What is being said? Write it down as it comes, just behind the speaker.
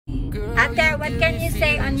Ate, what can you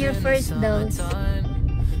say on your first dose?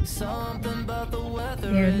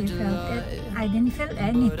 Barely felt it. I didn't feel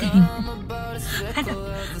anything.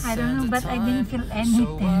 I don't know, but I didn't feel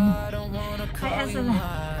anything. I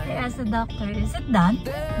asked the doctor, is it done?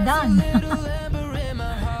 Done.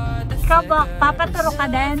 Ikaw ba, papaturo ka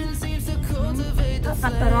din?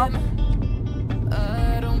 Papaturo?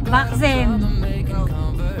 Vaccine.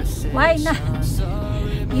 Why not?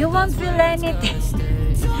 You won't feel anything.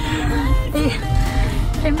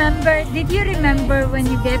 Remember, did you remember when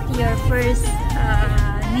you get your first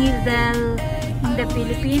needle in the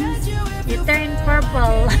Philippines? You turn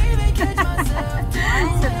purple.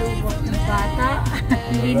 Sa tubok ng bata.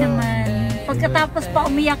 Hindi naman. Pagkatapos pa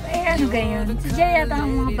umiyak, ano gayon? Sadya yata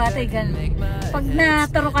ang mga bata ganun. Pag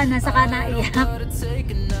naturo ka na, saka naiyak.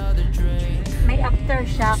 May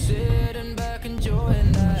aftershock.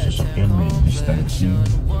 Sasakyan mo yung distancing.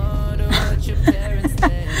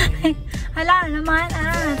 Hala naman,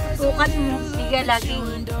 tutukan mo. Tiga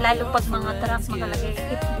laging, lalo pag mga truck makalagay,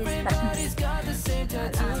 keep distance.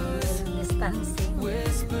 Distancing.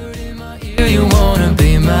 You wanna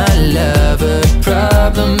be my lover.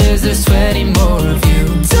 Problem is there's 20 more of you.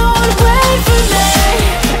 Don't wait for me.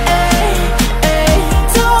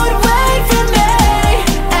 Don't wait for me.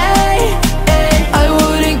 I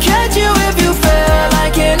wouldn't catch you if you fell. I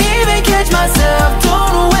can't even catch myself.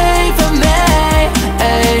 Don't wait for me.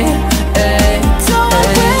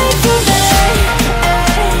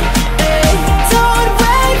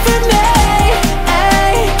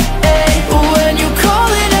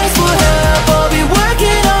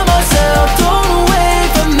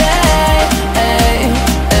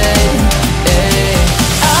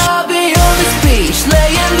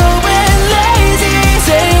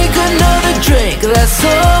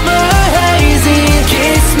 Summer hazy,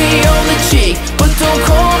 kiss me on the cheek, but don't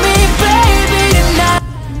call me baby tonight.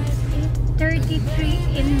 8:33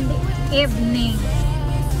 in the evening.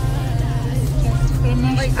 Just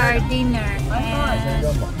finished our dinner and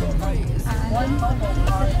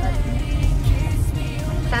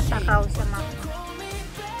tatakaw sa mga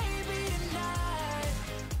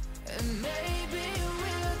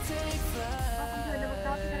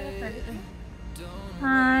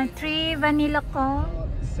 3 vanilla ko.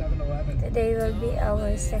 Today will be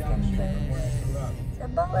our second dose.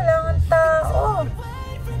 Sabang wala ng tao.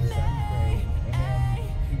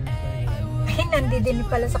 Nandidini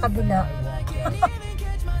pala sa kabila.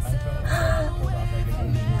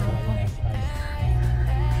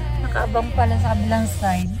 Nakaabang pala sa kabilang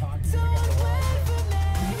side.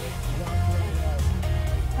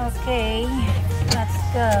 Okay, let's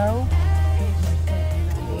go.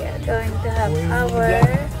 Going to have our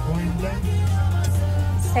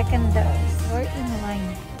second dose. We're in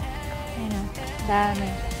line. Ayan, dami.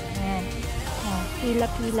 Ayan. Oh,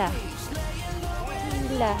 pila-pila.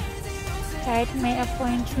 Pila. Kahit may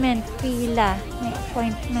appointment, pila. May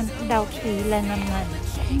appointment daw, pila naman.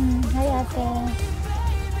 Hi ate.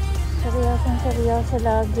 Seryoso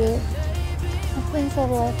lagi. Ako yung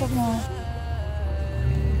seryoso mo.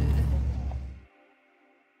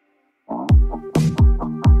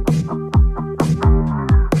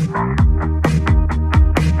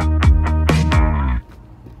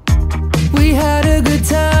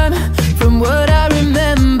 Time from what I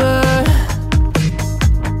remember,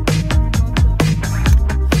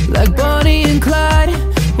 like Bonnie and Clyde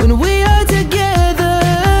when we are together.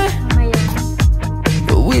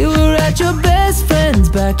 We were at your best friend's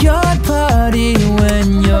backyard party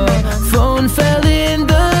when your phone fell in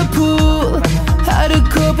the pool. Had a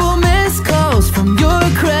couple missed calls from your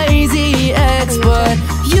crazy ex, but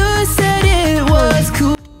you said it was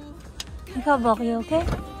cool. Ikaw ba, okay?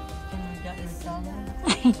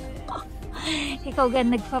 Ikaw gan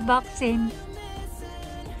nagpa-vaccine.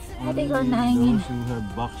 At ikaw nahingin. Those who have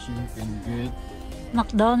vaccine can get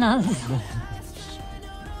McDonald's.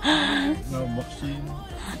 no vaccine,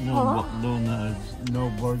 no McDonald's, no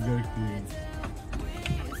Burger King,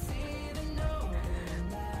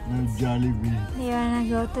 no Jollibee.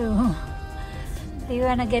 Do you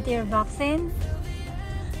wanna get your vaccine?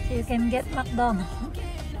 So you can get McDonald's.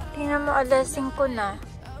 Tingnan mo, alas 5 na.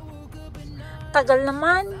 Tagal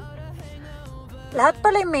naman. Lahat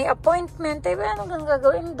pala may appointment. Eh, ano kang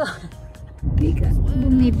gagawin doon? Bigat.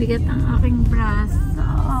 Bumibigat ang aking braso.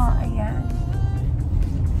 Ayan.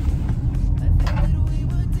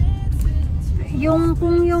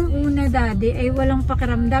 Kung yung una daddy ay walang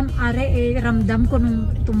pakiramdam, are ramdam ko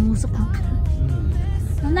nung tumusok ang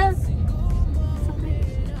ano? Sakit.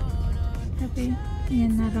 Okay.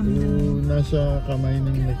 Yan naramdam. Yung nasa kamay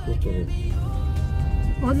ng nagtuturo.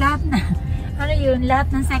 O lahat na. Ano yun?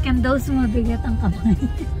 Lahat ng second dose mabigat ang kamay.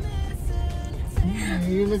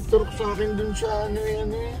 Yung nagturok sa akin dun sa ano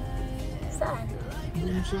yan eh. Saan?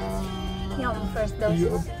 Dun sa... Yung first dose?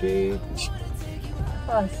 Yung update.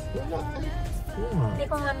 Pause. Wala ka. Oo. Hindi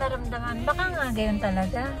ko nga naramdaman. Baka nga gayon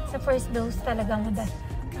talaga. Sa first dose talaga mo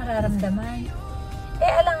nararamdaman.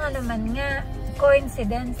 Eh, alam nga naman nga,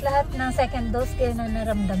 coincidence. Lahat ng second dose kayo na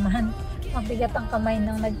naramdaman. Mabigat ang kamay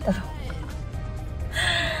ng nagturok.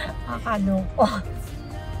 Nakakaloko.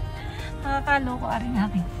 Nakakaloko aring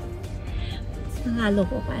akin.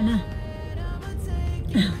 Nakakaloko ka na.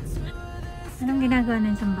 Anong ginagawa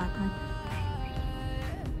ng isang bata?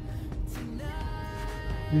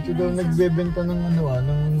 Dito daw nagbebenta ng ano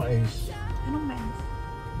ng mais. Anong mais?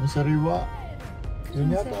 Ng sariwa.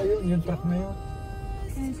 Yun yata yun, yung truck na yun.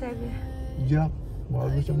 Ano sabi? Jack, baka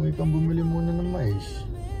gusto mo ikang bumili muna ng mais.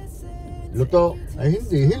 Luto. Ay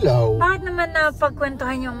hindi, hilaw. Bakit naman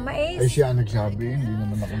napagkwentuhan yung mais? Ay siya ang nagsabi, hindi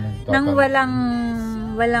naman ako nagtatanong. Nang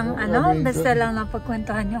walang Oo, ano, sabi basta ko. lang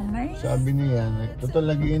napagkwentuhan yung mais? Sabi niya,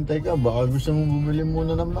 total naghihintay ka, baka gusto mo bumili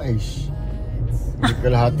muna ng mais. Hindi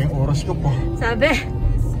kalahating oras ko po. Sabi?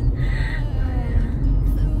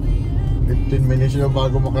 15 minutes na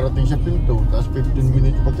bago makarating sa pinto, tapos 15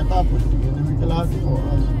 minutes pagkatapos, tingnan na may kalahating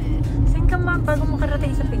oras. Saan ka bago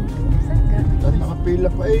makarating sa pinto? Saan ka? Tapos nakapila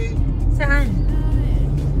pa eh. Saan?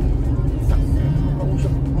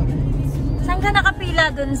 Nakausap ko pa rin. Saan ka nakapila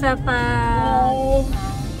dun sa Oo.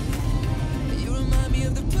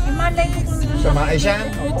 Eh, malay mo kung Sa mais yan?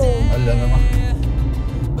 Oo. Ala naman.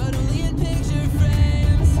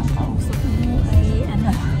 Ang kausap mo ay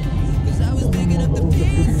ano?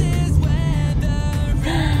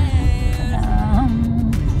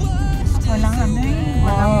 Walang ano eh.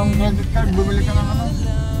 Walang credit card, bumili ka ng ano?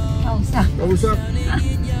 Kausap. Kausap.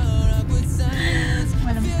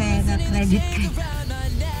 Walang pera, credit card.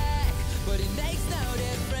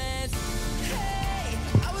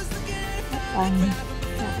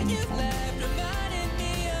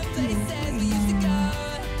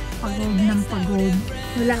 Pagod ng pagod.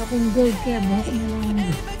 Wala akong gold kaya buhok na lang ang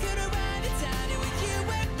gold.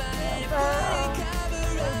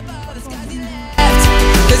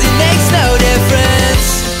 Cause it makes no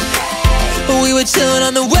difference. We were chilling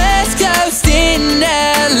on the west coast in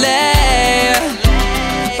LA,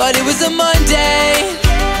 but it was a Monday,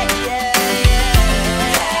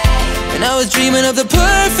 and I was dreaming of the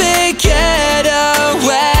perfect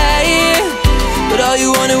getaway, but all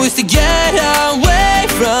you wanted was to get away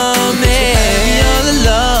from me. All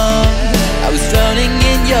alone, I was drowning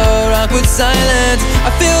in your awkward silence.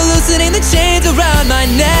 I feel loosening the chains around my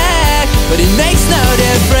neck, but it makes no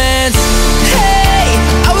difference. Hey,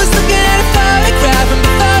 I was looking at a photograph from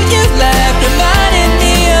before you left, reminding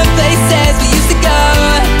me of places we used to go,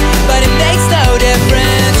 but it makes no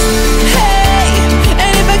difference. Hey,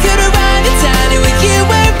 and if I could rewind the time to when you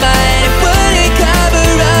were mine, it wouldn't cover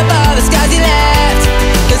up all the scars you left,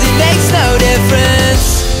 cause it makes no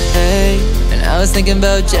difference. Hey, and I was thinking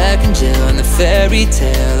about Jack and Jill and the fairy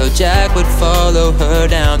tale. Oh, Jack would follow her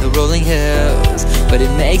down the rolling hills, but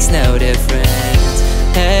it makes no difference.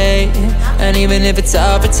 Hey, and even if it's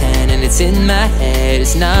all pretend and it's in my head,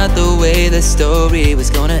 it's not the way the story was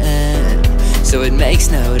gonna end, so it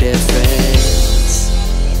makes no difference.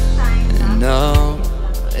 No,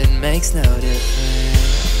 it makes no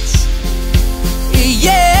difference.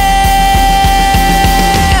 Yeah.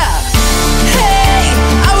 Hey,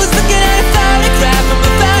 I was looking at a photograph from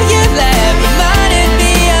before you left, reminding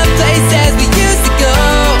me of places we used to go,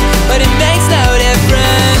 but it makes no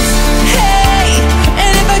difference. Hey,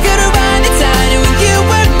 and if I could rewind the time to when you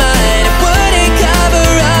were mine, it wouldn't cover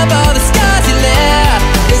up all the scars you left,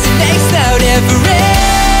 cause it makes no difference.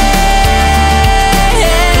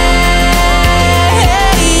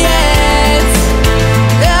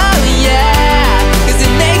 Oh yeah, cause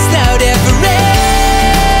it makes no difference.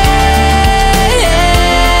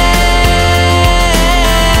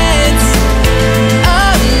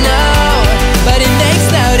 Oh no, but it makes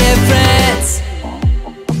no difference.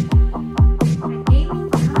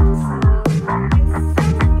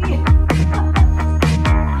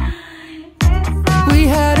 We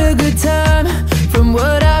had a good time from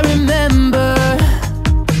what I remember,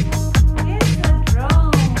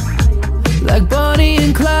 like Bonnie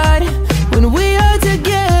and Clyde when we are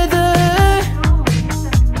together.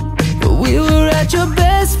 We were at your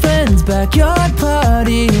best friend's backyard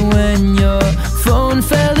party when your phone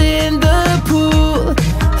fell in the pool.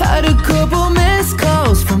 Had a couple missed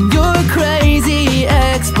calls from your crazy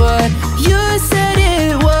ex, but you said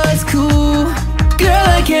it was cool. Girl,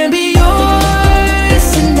 I can be yours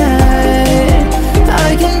tonight.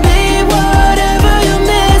 I can be whatever you're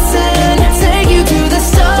missing. Take you to the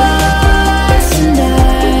stars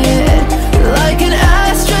tonight, like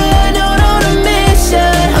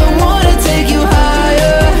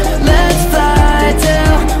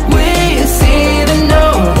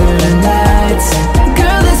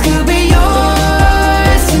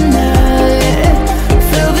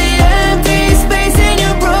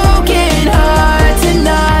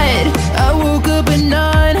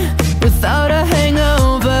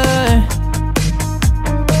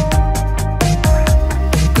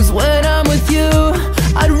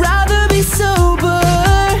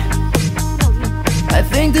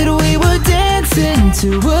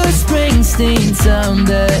to a Springsteen song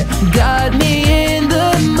that got me in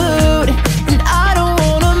the mood. And I don't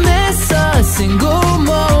wanna miss a single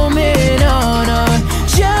moment on our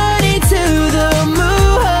journey to the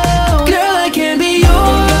moon. Girl, I can be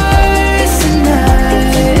yours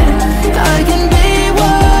tonight. I can be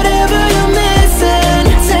whatever you're missing.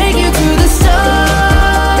 Take you to the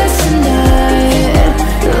stars tonight,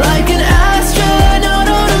 like an astronaut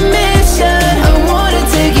on a mission. I wanna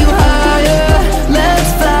take you higher.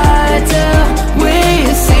 Let's fly till we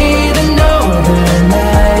see the northern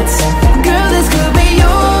lights. Girl, this could be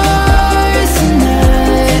yours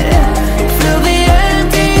tonight. Fill the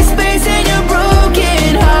empty space in your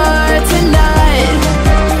broken heart tonight.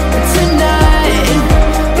 Tonight,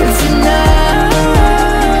 tonight,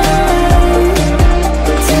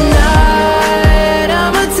 tonight.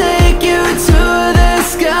 I'ma take you to the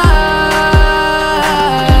sky.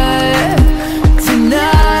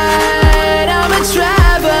 Tonight, I'm a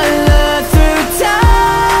traveler through time.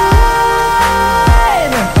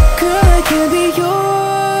 Girl, I can be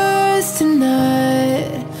yours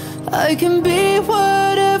tonight. I can be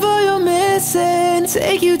whatever you're missing.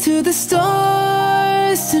 Take you to the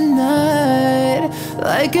stars tonight,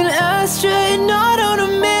 like an astronaut on a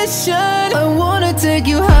mission. I wanna take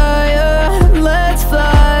you higher. Let's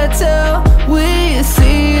fly till